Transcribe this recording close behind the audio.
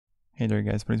Hey there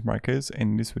guys, my name is Marcus, and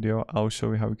in this video I'll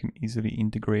show you how you can easily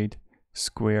integrate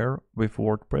Square with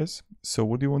WordPress. So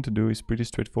what you want to do is pretty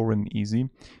straightforward and easy.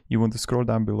 You want to scroll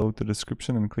down below to the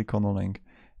description and click on the link.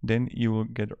 Then you will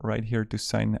get right here to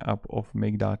sign up of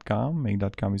Make.com.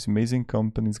 Make.com is an amazing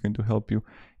company. It's going to help you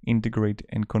integrate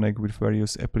and connect with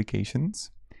various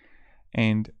applications.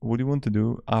 And what you want to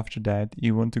do after that,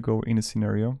 you want to go in a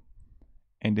scenario,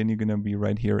 and then you're going to be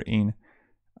right here in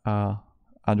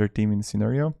other team in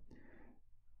scenario.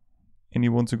 And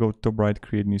you want to go top right,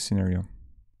 create new scenario.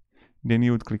 Then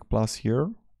you would click plus here,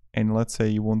 and let's say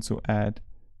you want to add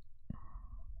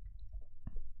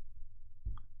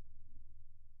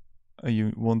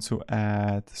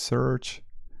search.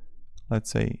 Let's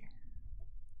say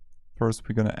first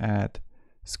we're gonna add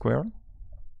Square,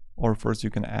 or first you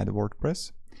can add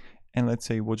WordPress, and let's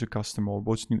say watch a customer,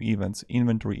 watch new events,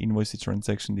 inventory, invoices,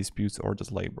 transaction, disputes,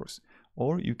 orders, labors.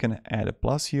 Or you can add a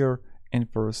plus here and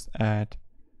first add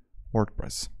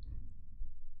WordPress.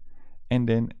 And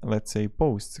then let's say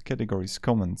posts, categories,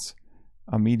 comments,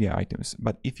 media items.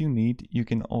 But if you need, you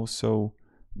can also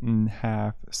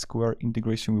have Square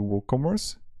integration with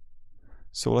Woocommerce.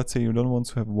 So let's say you don't want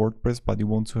to have WordPress, but you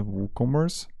want to have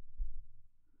Woocommerce.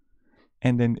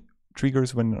 And then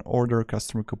triggers when an order,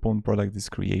 customer, coupon, product is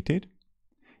created.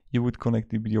 You would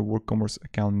connect it with your Woocommerce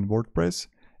account in WordPress,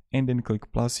 and then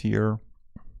click plus here.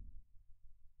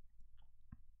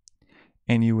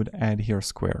 And you would add here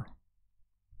Square.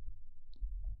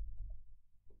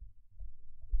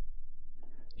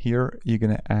 Here you're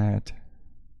gonna add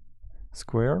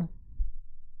Square,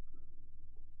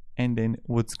 and then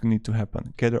what's going to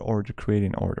happen? Get an order, create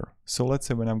an order. So let's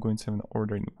say when I'm going to have an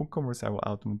order in WooCommerce, I will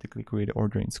automatically create an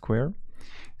order in Square.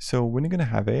 So when you're gonna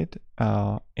have it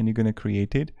and you're gonna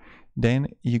create it, then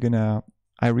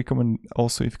I recommend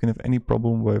also, if you can have any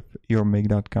problem with your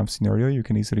Make.com scenario, you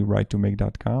can easily write to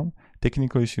Make.com,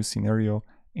 technical issue scenario,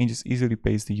 and just easily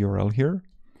paste the URL here.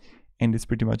 And that's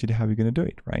pretty much it, how you're gonna do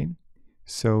it, right?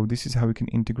 So this is how you can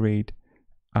integrate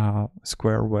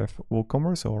Square with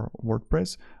WooCommerce or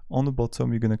WordPress. On the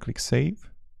bottom, you're gonna click save,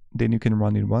 then you can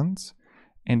run it once,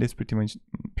 and that's pretty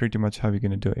much how you're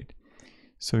gonna do it.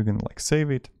 So you're gonna save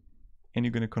it, and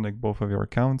you're gonna connect both of your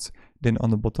accounts. Then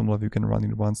on the bottom left, you can run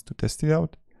it once to test it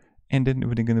out. And then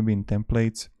when you're gonna be in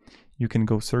templates, you can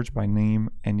go search by name,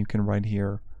 and you can write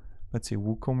here, let's say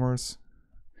WooCommerce,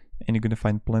 and you're gonna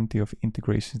find plenty of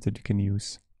integrations that you can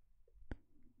use.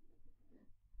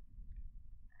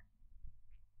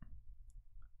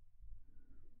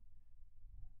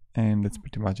 And that's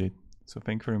pretty much it. So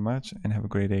thank you very much and have a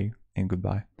great day, and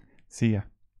goodbye. See ya.